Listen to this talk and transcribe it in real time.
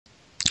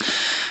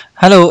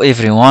Hello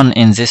everyone,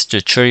 in this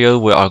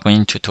tutorial we are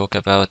going to talk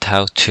about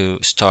how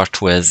to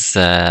start with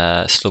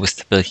slope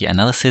stability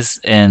analysis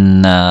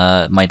in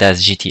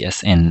Midas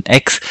GTS in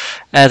X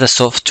as a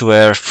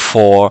software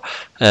for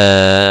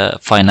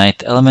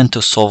finite element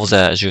to solve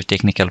the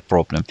geotechnical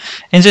problem.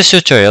 In this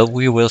tutorial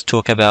we will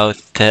talk about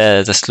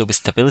the slope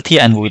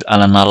stability and we'll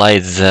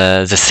analyze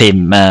the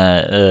same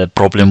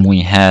problem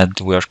we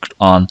had worked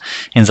on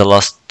in the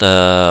last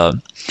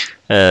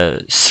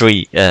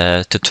three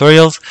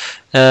tutorials.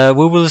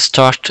 We will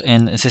start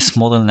in this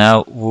model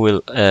now. We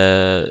will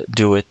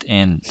do it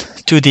in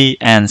 2D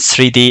and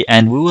 3D,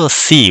 and we will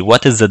see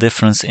what is the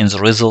difference in the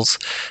results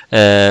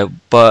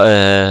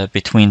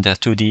between the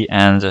 2D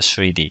and the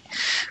 3D.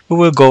 We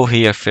will go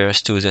here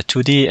first to the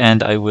 2D,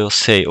 and I will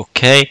say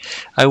OK.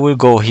 I will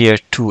go here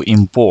to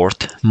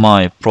import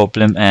my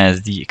problem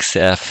as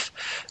DXF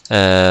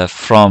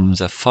from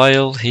the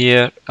file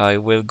here. I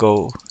will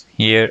go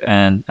here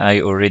and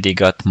I already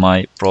got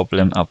my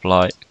problem.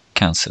 Apply,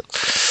 cancel.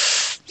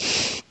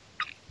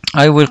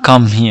 I will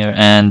come here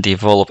and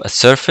develop a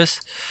surface,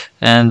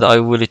 and I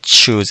will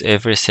choose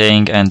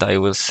everything, and I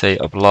will say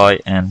apply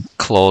and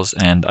close,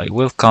 and I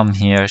will come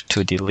here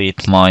to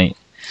delete my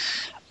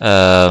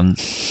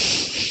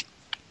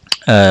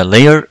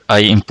layer I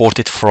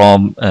imported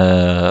from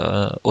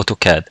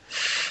AutoCAD.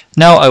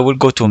 Now I will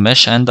go to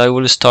mesh and I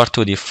will start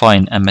to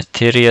define a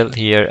material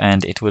here,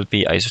 and it will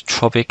be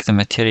isotropic. The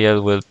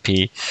material will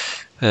be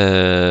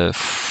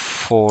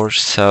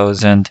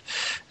 4000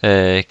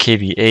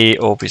 kVA,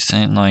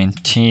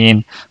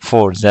 OPC19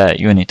 for the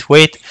unit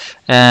weight,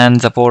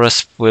 and the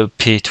porous will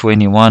be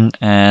 21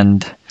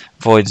 and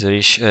void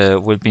ratio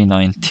will be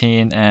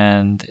 19,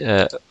 and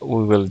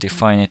we will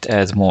define it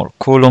as more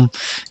coulomb,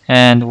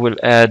 and we'll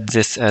add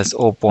this as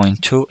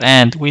 0.2.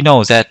 And we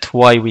know that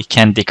why we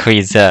can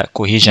decrease the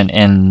cohesion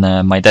in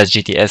Midas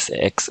GTS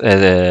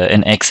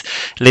in X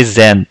less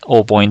than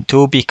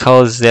 0.2,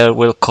 because there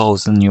will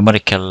cause a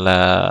numerical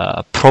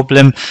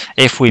problem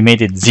if we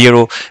made it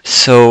 0.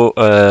 So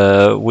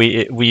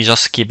we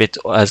just keep it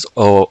as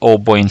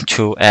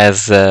 0.2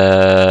 as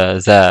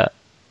the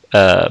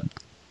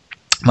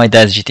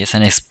Midas GTS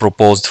NX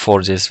proposed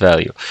for this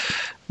value.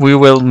 We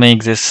will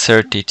make this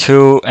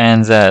 32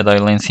 and the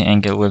dilatancy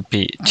angle will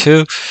be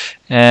 2,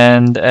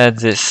 and at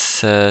this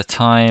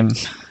time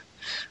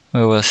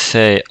we will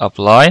say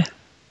apply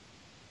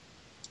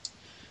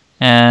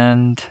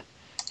and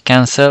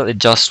cancel. It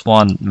just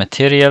one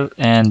material,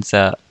 and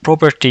the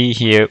property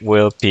here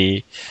will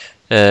be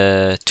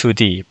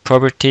 2D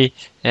property,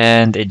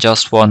 and it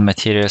just one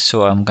material,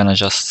 so I'm gonna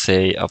just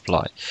say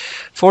apply.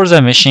 For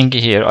the meshing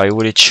here I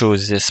will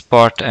choose this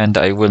part and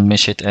I will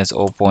mesh it as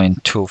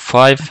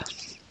 0.25,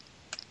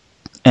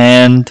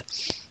 and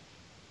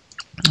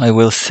I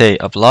will say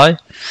apply.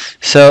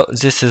 So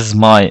this is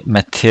my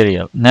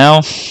material.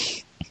 Now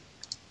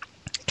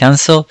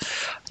cancel.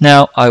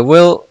 Now I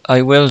will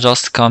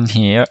just come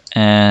here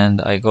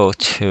and I go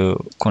to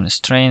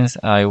constraints.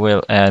 I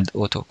will add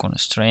auto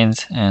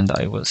constraints and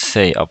I will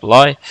say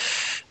apply,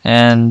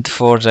 and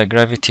for the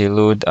gravity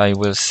load I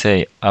will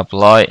say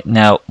apply.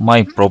 Now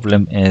my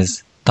problem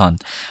is done.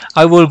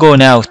 I will go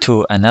now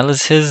to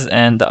analysis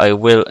and I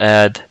will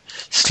add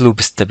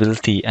slope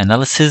stability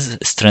analysis,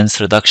 stress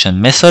reduction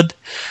method,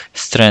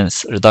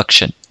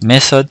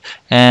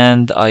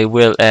 and I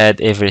will add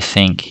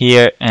everything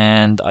here,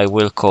 and I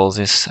will call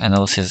this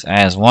analysis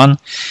as 1.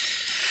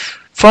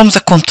 From the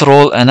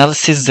control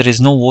analysis there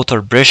is no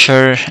water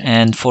pressure,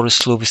 and for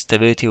slope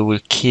stability we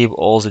will keep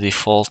all the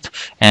default,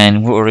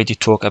 and we already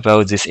talked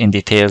about this in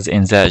details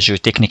in the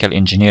geotechnical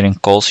engineering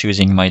course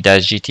using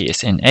Midas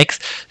GTS in X.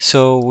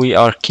 So we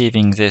are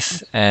keeping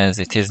this as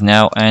it is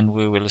now, and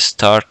we will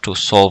start to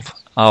solve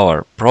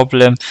our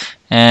problem,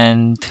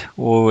 and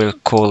we will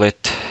call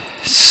it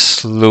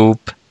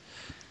slope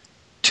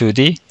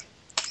 2D,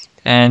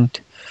 and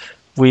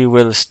we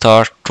will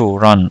start to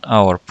run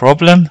our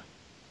problem.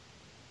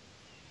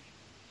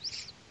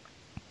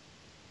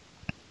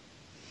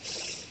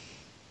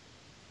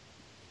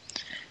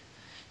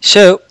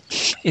 So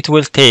it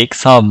will take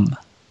some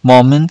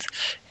moments,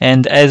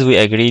 and as we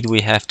agreed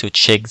we have to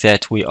check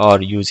that we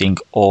are using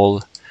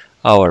all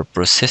our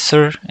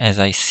processor. As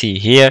I see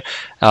here,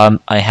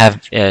 I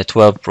have a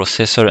 12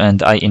 processor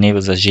and I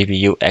enable the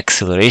GPU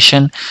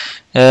acceleration.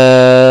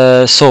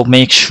 So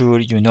make sure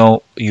you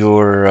know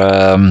your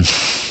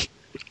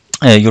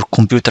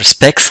computer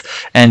specs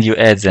and you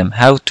add them.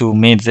 How to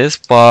make this?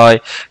 By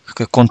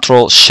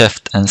Control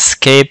Shift and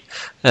Escape.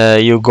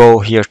 You go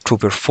here to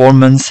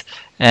performance,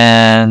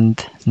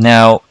 and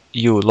now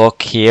you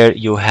look here,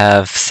 you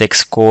have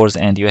 6 cores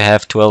and you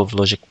have 12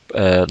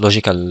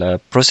 logical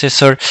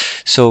processor.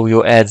 So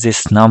you add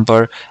this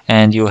number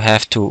and you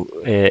have to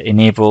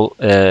enable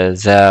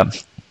the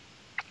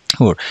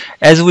core.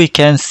 As we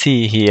can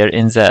see here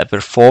in the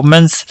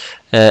performance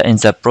in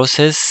the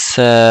process,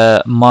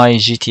 my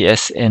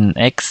GTS in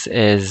X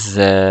is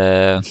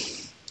the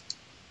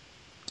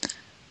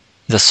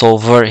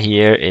solver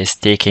here is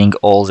taking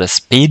all the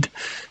speed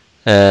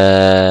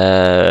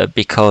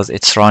because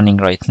it's running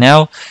right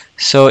now.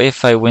 So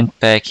if I went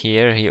back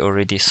here, he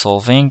already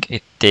solving.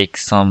 It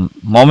takes some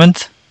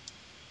moment.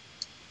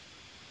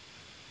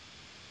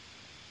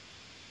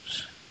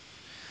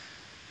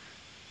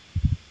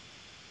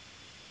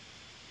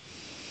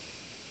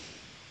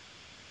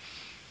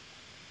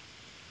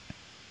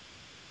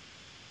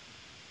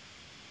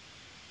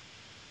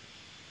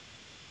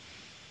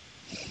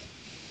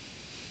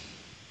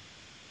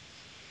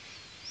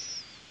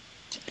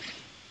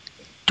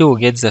 To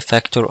get the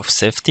factor of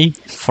safety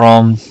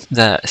from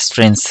the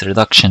stress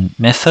reduction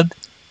method,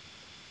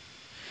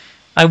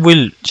 I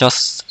will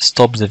just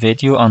stop the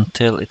video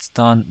until it's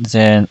done,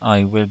 then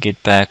I will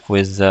get back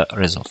with the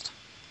result.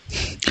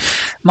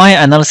 My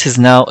analysis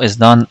now is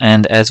done,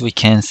 and as we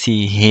can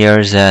see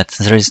here that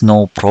there is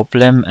no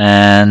problem,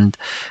 and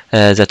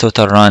the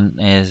total run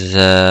is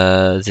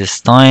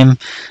this time.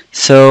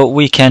 So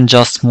we can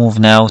just move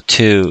now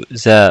to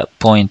the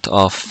point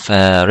of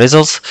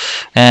results,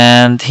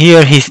 and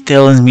here he's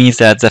telling me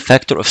that the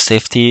factor of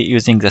safety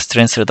using the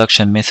stress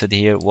reduction method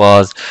here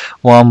was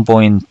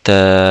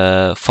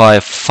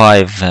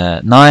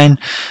 1.559,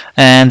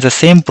 and the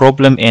same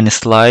problem in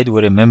slide,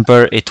 we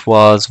remember it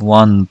was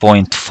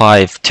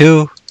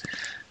 1.52,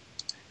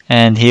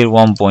 and here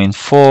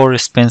 1.4,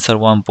 Spencer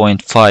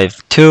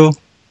 1.52.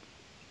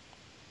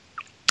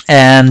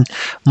 And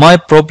my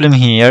problem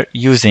here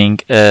using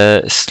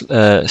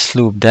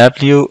slope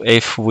W,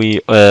 if we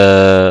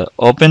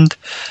opened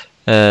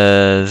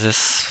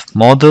this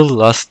model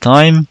last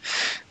time,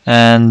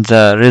 and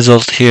the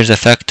result here, the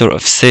factor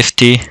of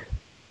safety,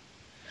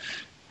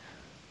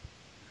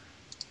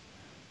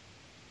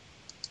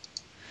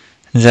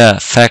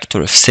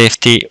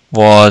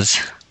 was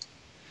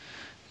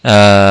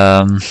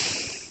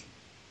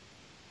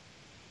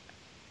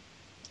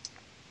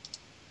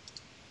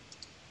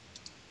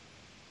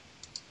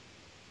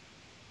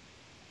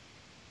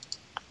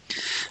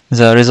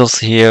the results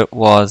here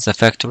was the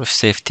factor of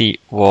safety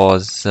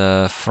was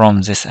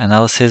from this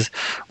analysis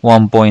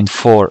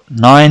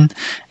 1.49,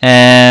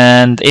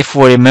 and if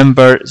we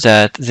remember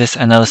that this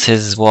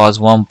analysis was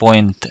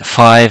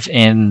 1.5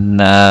 in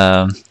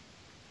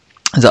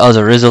the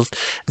other result,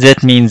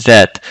 that means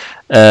that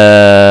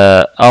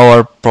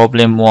our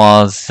problem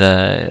was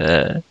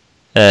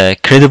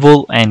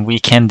credible and we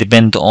can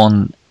depend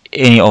on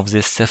any of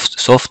this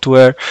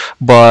software.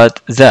 But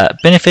the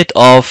benefit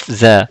of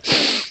the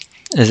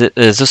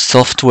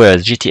software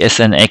GTS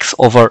NX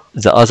over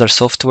the other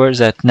software,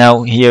 that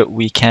now here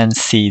we can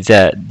see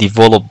the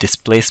developed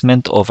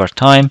displacement over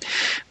time.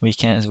 We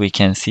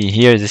can see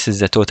here, this is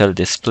the total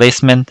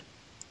displacement.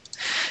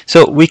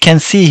 So we can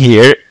see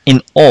here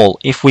in all,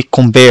 if we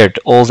compared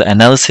all the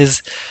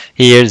analysis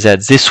here,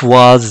 that this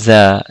was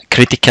the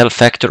critical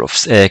factor of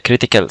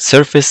critical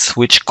surface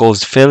which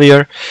caused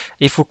failure.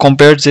 If we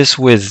compare this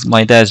with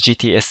Midas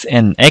GTS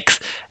NX,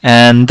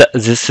 and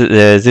this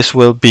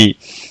will be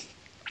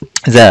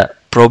the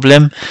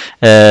problem.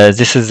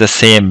 This is the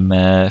same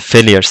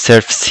failure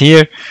surface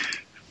here.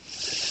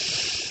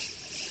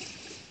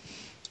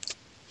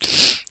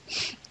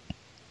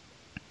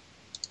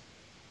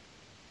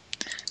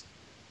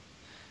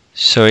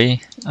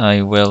 Sorry,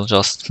 I will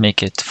just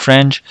make it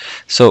French.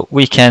 So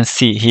we can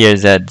see here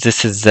that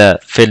this is the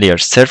failure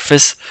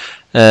surface,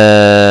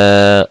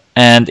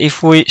 and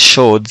if we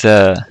showed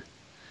the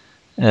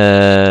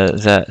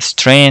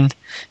strain,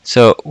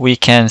 so we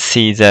can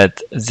see that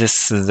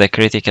this is the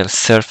critical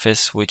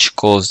surface which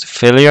caused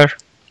failure.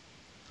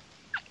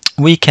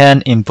 We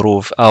can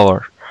improve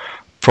our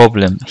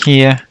problem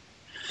here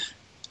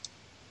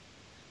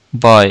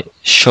by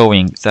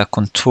showing the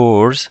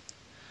contours,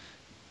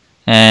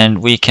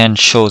 and we can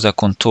show the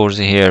contours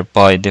here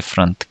by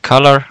different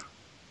color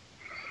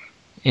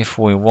if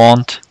we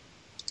want.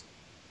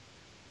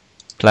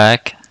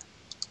 Black.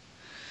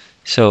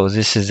 So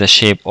this is the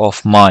shape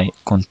of my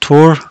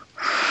contour,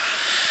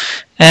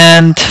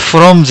 and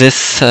from this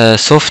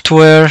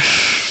software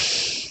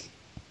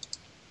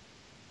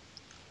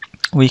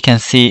we can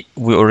see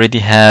we already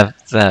have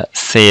the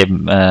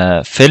same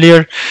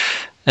failure.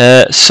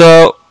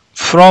 So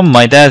from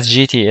Midas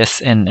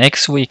GTS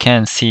NX we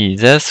can see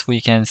this,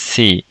 we can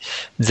see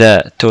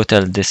the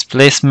total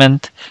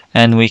displacement,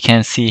 and we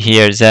can see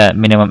here the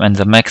minimum and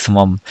the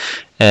maximum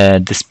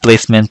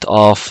displacement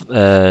of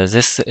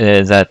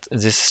that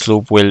this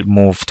slope will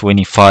move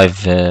 25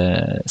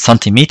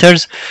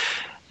 centimeters.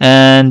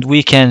 And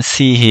we can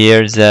see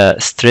here the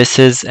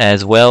stresses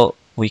as well.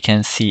 We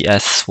can see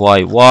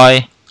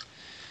SYY,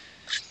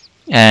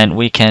 and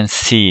we can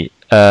see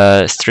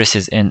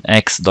stresses in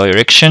X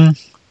direction.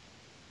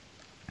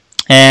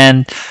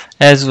 And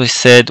as we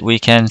said, we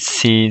can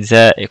see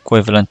the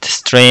equivalent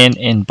strain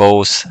in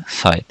both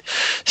sides.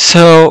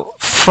 So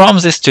from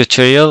this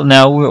tutorial,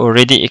 now we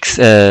already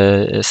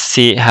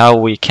see how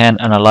we can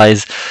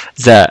analyze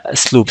the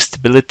slope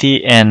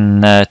stability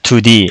in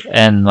 2D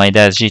and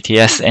Midas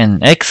GTS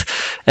NX,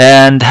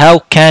 and how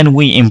can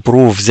we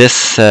improve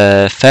this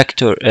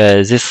factor,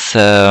 this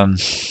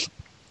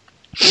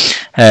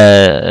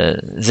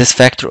this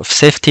factor of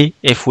safety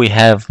if we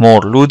have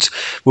more loads.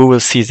 We will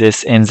see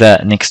this in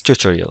the next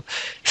tutorial.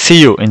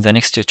 See you in the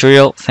next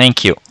tutorial.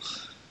 Thank you.